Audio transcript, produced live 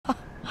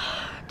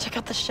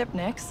got the ship,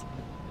 Nix.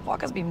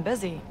 Walker's been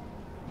busy.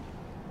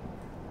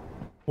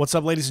 What's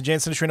up, ladies and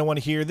gents? Trailblazer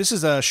here. This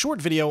is a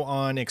short video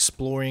on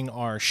exploring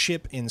our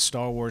ship in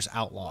Star Wars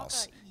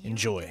Outlaws.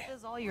 Enjoy. You did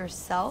this all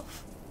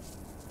yourself?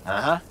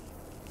 Uh-huh.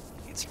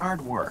 It's hard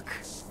work,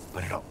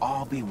 but it'll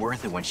all be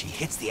worth it when she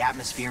hits the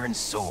atmosphere and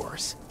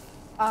soars.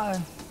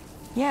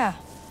 Yeah.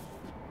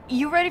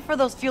 You ready for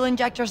those fuel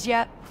injectors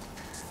yet?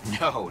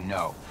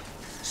 No.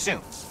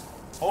 Soon.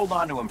 Hold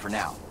on to them for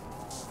now.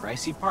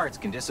 Pricey parts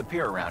can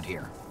disappear around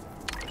here.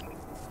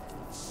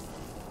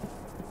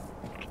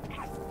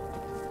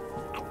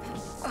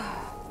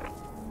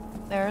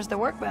 There's the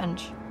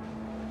workbench.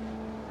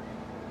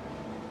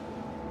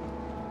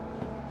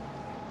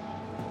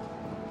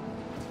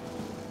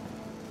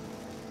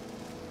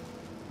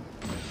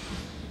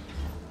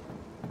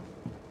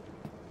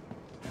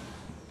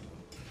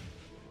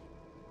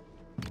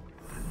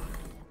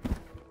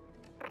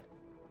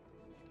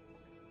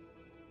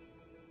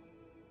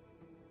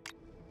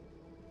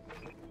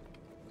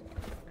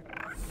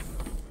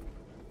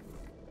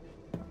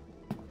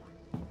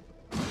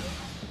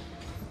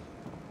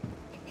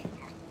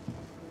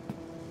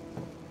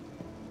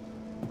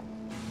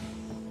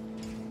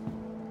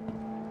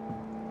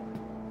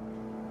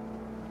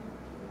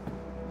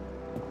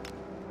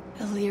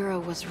 Lyra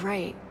was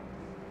right.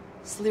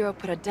 Sliro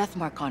put a death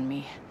mark on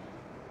me.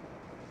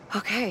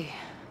 Okay.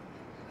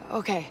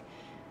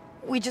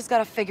 We just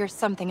gotta figure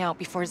something out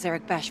before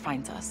Zarek Besh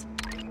finds us.